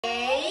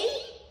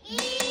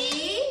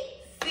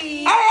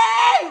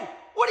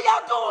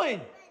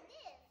doing?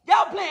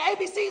 Y'all playing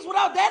ABCs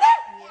without Dada?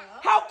 Yeah.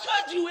 How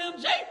could you,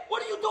 MJ?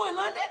 What are you doing,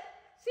 London?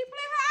 She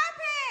playing her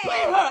iPad.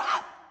 Playing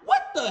her.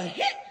 What the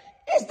heck?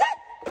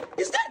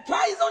 Is that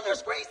Kai's on your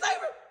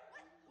screensaver?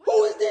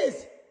 Who is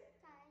this?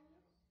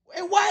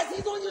 And why is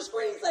he on your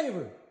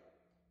screensaver?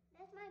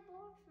 That's my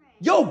boyfriend.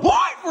 Your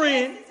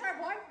boyfriend? This is her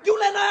boyfriend. You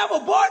letting her have a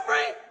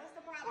boyfriend? What's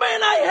the problem?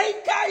 Man, I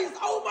hate Caius.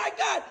 Oh my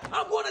God.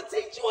 I'm going to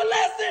teach you a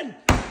lesson.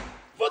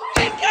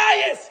 Forget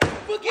Caius.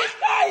 Forget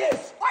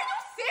Caius. Are you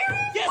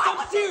serious? Yes, Why I'm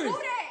would serious. you do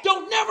that?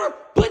 Don't never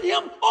put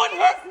him on It's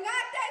her.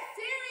 not that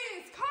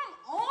serious.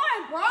 Come on,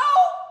 bro.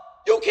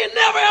 You can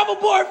never have a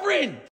boyfriend.